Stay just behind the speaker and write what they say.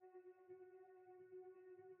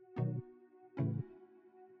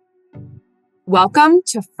Welcome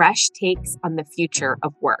to Fresh Takes on the Future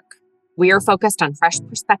of Work. We are focused on fresh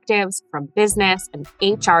perspectives from business and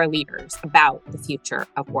HR leaders about the future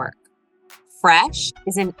of work. FRESH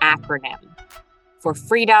is an acronym for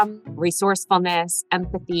freedom, resourcefulness,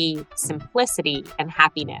 empathy, simplicity, and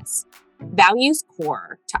happiness, values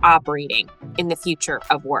core to operating in the future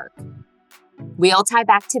of work. We'll tie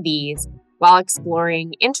back to these while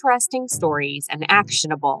exploring interesting stories and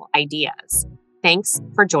actionable ideas. Thanks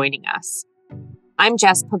for joining us. I'm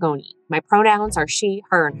Jess Pagoni. My pronouns are she,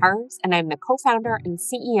 her, and hers, and I'm the co-founder and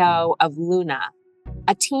CEO of Luna,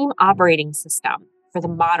 a team operating system for the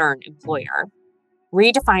modern employer,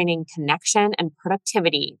 redefining connection and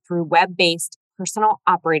productivity through web-based personal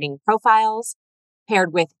operating profiles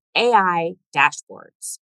paired with AI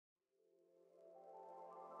dashboards.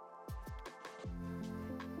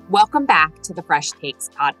 Welcome back to the Fresh Takes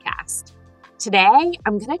podcast. Today,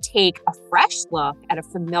 I'm going to take a fresh look at a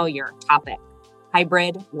familiar topic: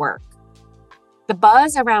 hybrid work. The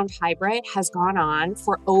buzz around hybrid has gone on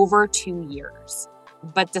for over 2 years.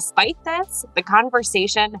 But despite this, the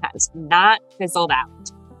conversation has not fizzled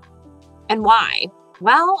out. And why?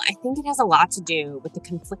 Well, I think it has a lot to do with the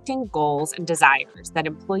conflicting goals and desires that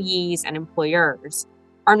employees and employers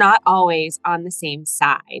are not always on the same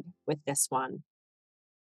side with this one.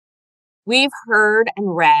 We've heard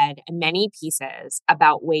and read many pieces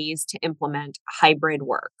about ways to implement hybrid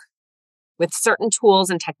work. With certain tools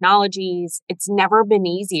and technologies, it's never been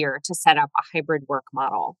easier to set up a hybrid work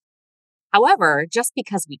model. However, just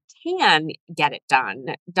because we can get it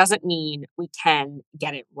done doesn't mean we can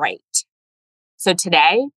get it right. So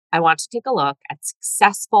today, I want to take a look at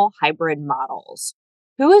successful hybrid models.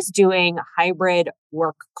 Who is doing hybrid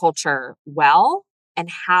work culture well, and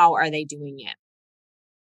how are they doing it?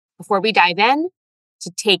 Before we dive in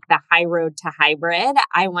to take the high road to hybrid,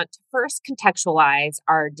 I want to first contextualize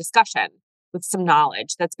our discussion with some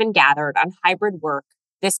knowledge that's been gathered on hybrid work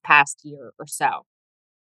this past year or so.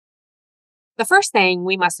 The first thing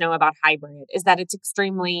we must know about hybrid is that it's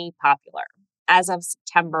extremely popular. As of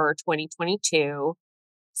September 2022,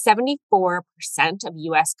 74% of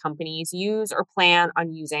US companies use or plan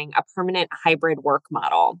on using a permanent hybrid work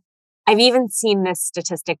model. I've even seen this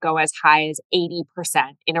statistic go as high as 80%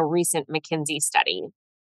 in a recent McKinsey study.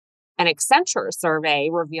 An Accenture survey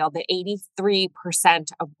revealed that 83%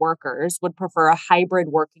 of workers would prefer a hybrid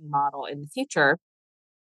working model in the future.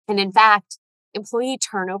 And in fact, employee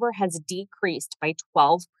turnover has decreased by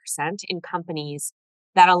 12% in companies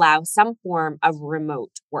that allow some form of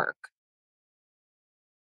remote work.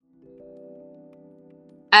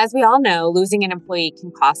 As we all know, losing an employee can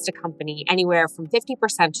cost a company anywhere from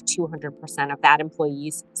 50% to 200% of that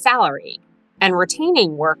employee's salary. And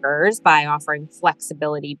retaining workers by offering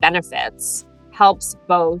flexibility benefits helps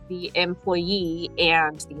both the employee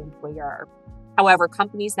and the employer. However,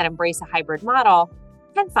 companies that embrace a hybrid model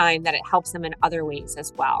can find that it helps them in other ways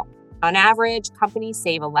as well. On average, companies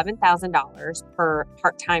save $11,000 per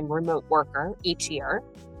part-time remote worker each year.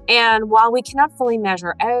 And while we cannot fully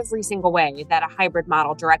measure every single way that a hybrid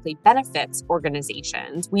model directly benefits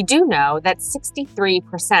organizations, we do know that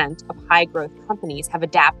 63% of high-growth companies have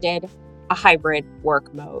adapted a hybrid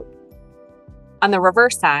work mode. On the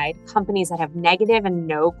reverse side, companies that have negative and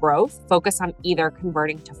no growth focus on either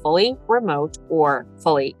converting to fully remote or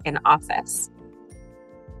fully in office.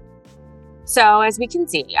 So as we can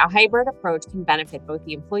see, a hybrid approach can benefit both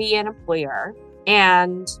the employee and employer.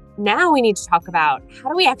 And now we need to talk about, how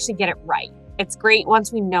do we actually get it right? It's great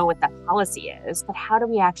once we know what the policy is, but how do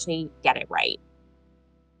we actually get it right?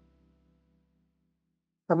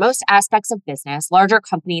 For most aspects of business, larger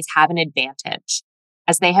companies have an advantage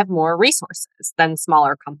as they have more resources than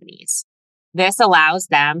smaller companies. This allows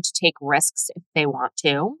them to take risks if they want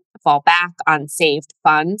to, fall back on saved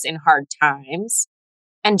funds in hard times,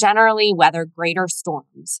 and generally weather greater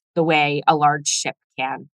storms the way a large ship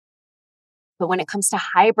can. But when it comes to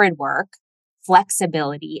hybrid work,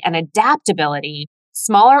 flexibility, and adaptability,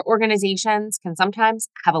 smaller organizations can sometimes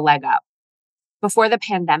have a leg up. Before the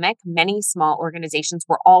pandemic, many small organizations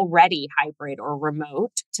were already hybrid or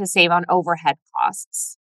remote to save on overhead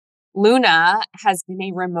costs. Luna has been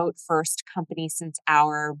a remote-first company since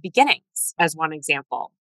our beginnings, as one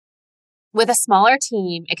example. With a smaller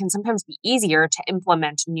team, it can sometimes be easier to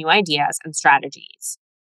implement new ideas and strategies.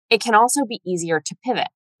 It can also be easier to pivot.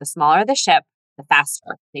 The smaller the ship, the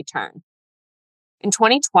faster they turn. In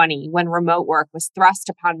 2020, when remote work was thrust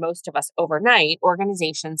upon most of us overnight,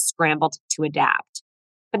 organizations scrambled to adapt.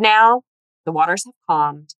 But now the waters have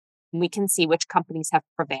calmed, and we can see which companies have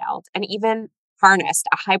prevailed and even harnessed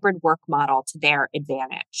a hybrid work model to their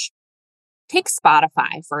advantage. Take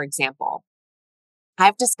Spotify, for example.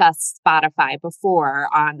 I've discussed Spotify before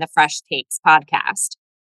on the Fresh Takes podcast,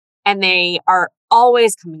 and they are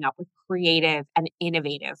always coming up with creative and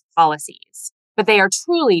innovative policies, but they are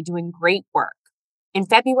truly doing great work. In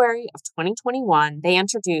February of 2021, they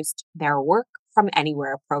introduced their Work from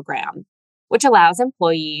Anywhere program, which allows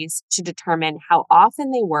employees to determine how often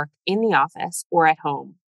they work in the office or at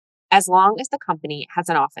home, as long as the company has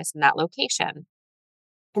an office in that location.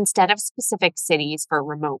 Instead of specific cities for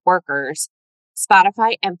remote workers,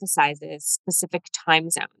 Spotify emphasizes specific time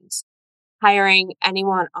zones, hiring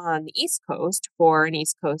anyone on the East Coast for an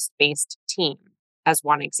East Coast based team, as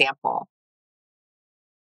one example.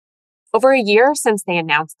 Over a year since they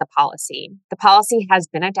announced the policy has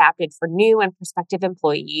been adapted for new and prospective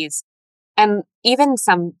employees, and even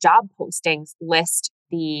some job postings list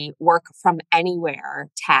the work from anywhere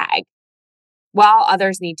tag, while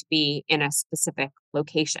others need to be in a specific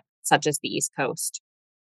location, such as the East Coast.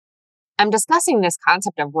 I'm discussing this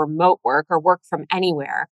concept of remote work or work from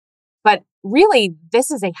anywhere, but really,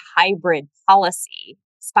 this is a hybrid policy.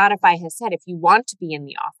 Spotify has said, if you want to be in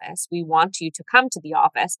the office, we want you to come to the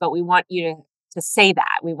office, but we want you to say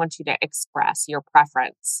that. We want you to express your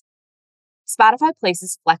preference. Spotify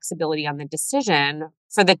places flexibility on the decision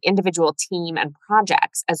for the individual team and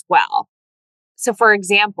projects as well. So, for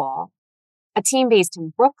example, a team based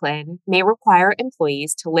in Brooklyn may require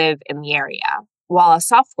employees to live in the area, while a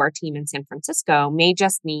software team in San Francisco may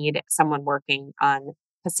just need someone working on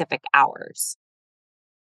Pacific hours.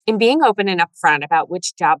 In being open and upfront about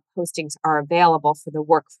which job postings are available for the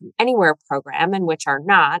Work from Anywhere program and which are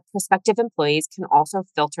not, prospective employees can also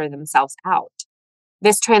filter themselves out.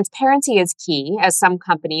 This transparency is key, as some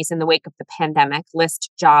companies in the wake of the pandemic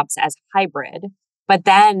list jobs as hybrid, but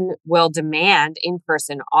then will demand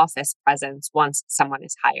in-person office presence once someone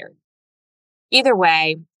is hired. Either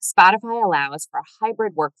way, Spotify allows for a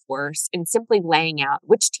hybrid workforce in simply laying out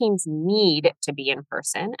which teams need to be in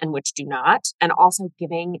person and which do not, and also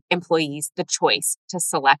giving employees the choice to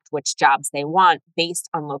select which jobs they want based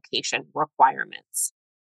on location requirements.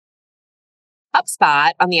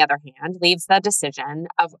 HubSpot, on the other hand, leaves the decision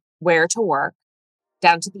of where to work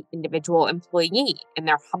down to the individual employee in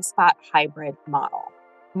their HubSpot hybrid model.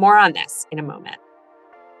 More on this in a moment.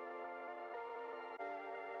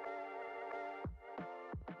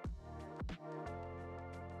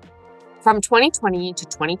 From 2020 to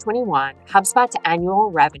 2021, HubSpot's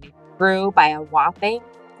annual revenue grew by a whopping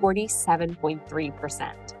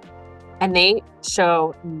 47.3%, and they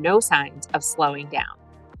show no signs of slowing down.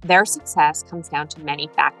 Their success comes down to many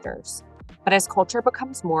factors, but as culture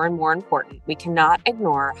becomes more and more important, we cannot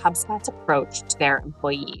ignore HubSpot's approach to their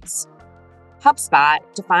employees. HubSpot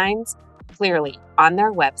defines clearly on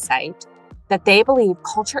their website that they believe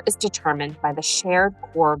culture is determined by the shared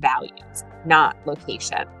core values, not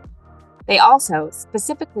location. They also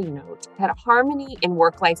specifically note that harmony in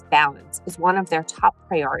work-life balance is one of their top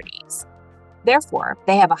priorities. Therefore,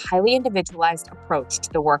 they have a highly individualized approach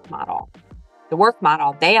to the work model. The work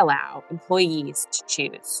model they allow employees to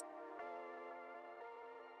choose.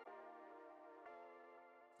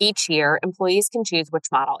 Each year, employees can choose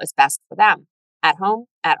which model is best for them, at home,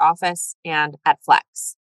 at office, and at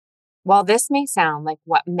flex. While this may sound like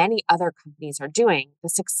what many other companies are doing, the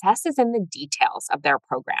success is in the details of their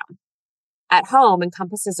program. At home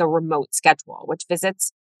encompasses a remote schedule, which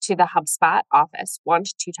visits to the HubSpot office 1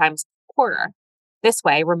 to 2 times per quarter. This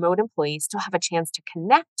way, remote employees still have a chance to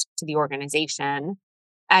connect to the organization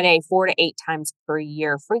at a 4 to 8 times per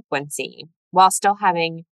year frequency, while still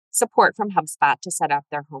having support from HubSpot to set up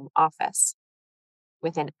their home office.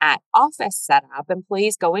 With an at-office setup,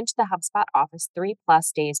 employees go into the HubSpot office 3+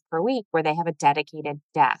 days per week where they have a dedicated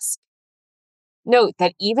desk. Note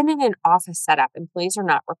that even in an office setup, employees are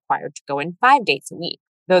not required to go in 5 days a week,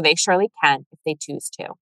 though they surely can if they choose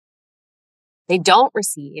to. They don't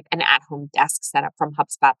receive an at-home desk setup from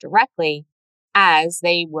HubSpot directly, as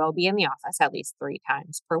they will be in the office at least 3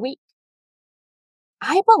 times per week.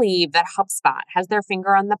 I believe that HubSpot has their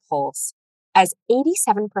finger on the pulse, as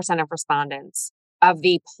 87% of respondents of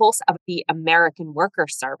the Pulse of the American Worker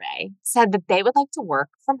survey said that they would like to work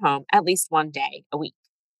from home at least 1 day a week.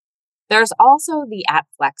 There's also the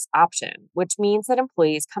 @Flex option, which means that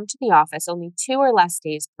employees come to the office only 2 or less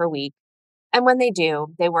days per week, and when they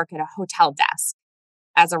do, they work at a hotel desk.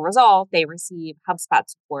 As a result, they receive HubSpot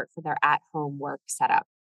support for their at-home work setup.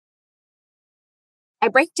 I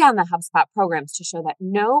break down the HubSpot programs to show that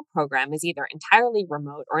no program is either entirely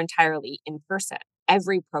remote or entirely in person.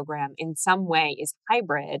 Every program in some way is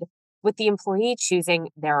hybrid, with the employee choosing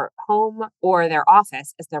their home or their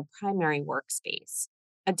office as their primary workspace.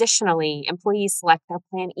 Additionally, employees select their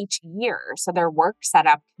plan each year, so their work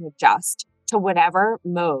setup can adjust to whatever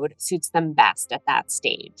mode suits them best at that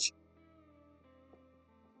stage.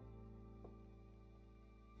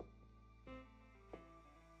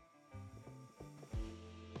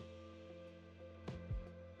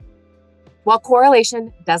 While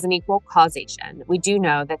correlation doesn't equal causation, we do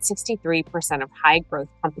know that 63% of high growth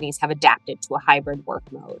companies have adapted to a hybrid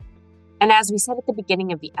work mode. And as we said at the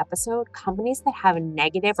beginning of the episode, companies that have a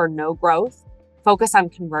negative or no growth focus on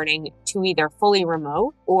converting to either fully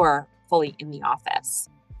remote or fully in the office.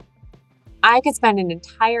 I could spend an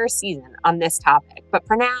entire season on this topic, but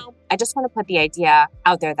for now, I just want to put the idea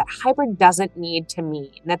out there that hybrid doesn't need to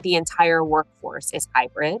mean that the entire workforce is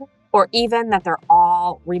hybrid, or even that they're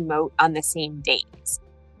all remote on the same days.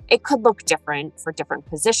 It could look different for different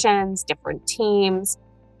positions, different teams,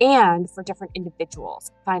 and for different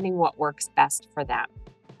individuals, finding what works best for them,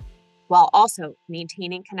 while also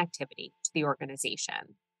maintaining connectivity to the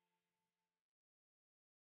organization.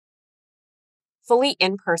 Fully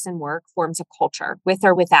in-person work forms a culture with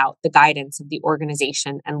or without the guidance of the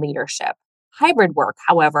organization and leadership. Hybrid work,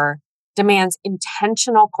 however, demands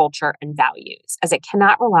intentional culture and values, as it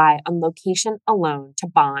cannot rely on location alone to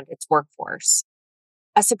bond its workforce.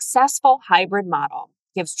 A successful hybrid model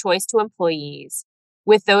gives choice to employees,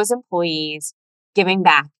 with those employees giving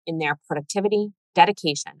back in their productivity,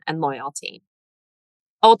 dedication, and loyalty.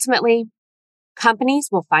 Ultimately, companies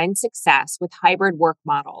will find success with hybrid work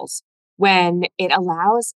models when it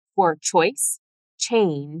allows for choice,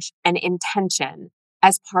 change, and intention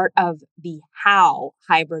as part of the how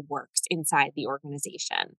hybrid works inside the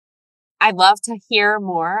organization. I'd love to hear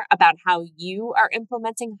more about how you are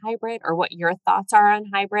implementing hybrid or what your thoughts are on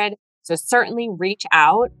hybrid. So certainly reach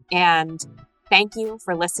out, and thank you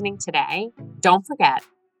for listening today. Don't forget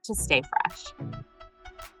to stay fresh.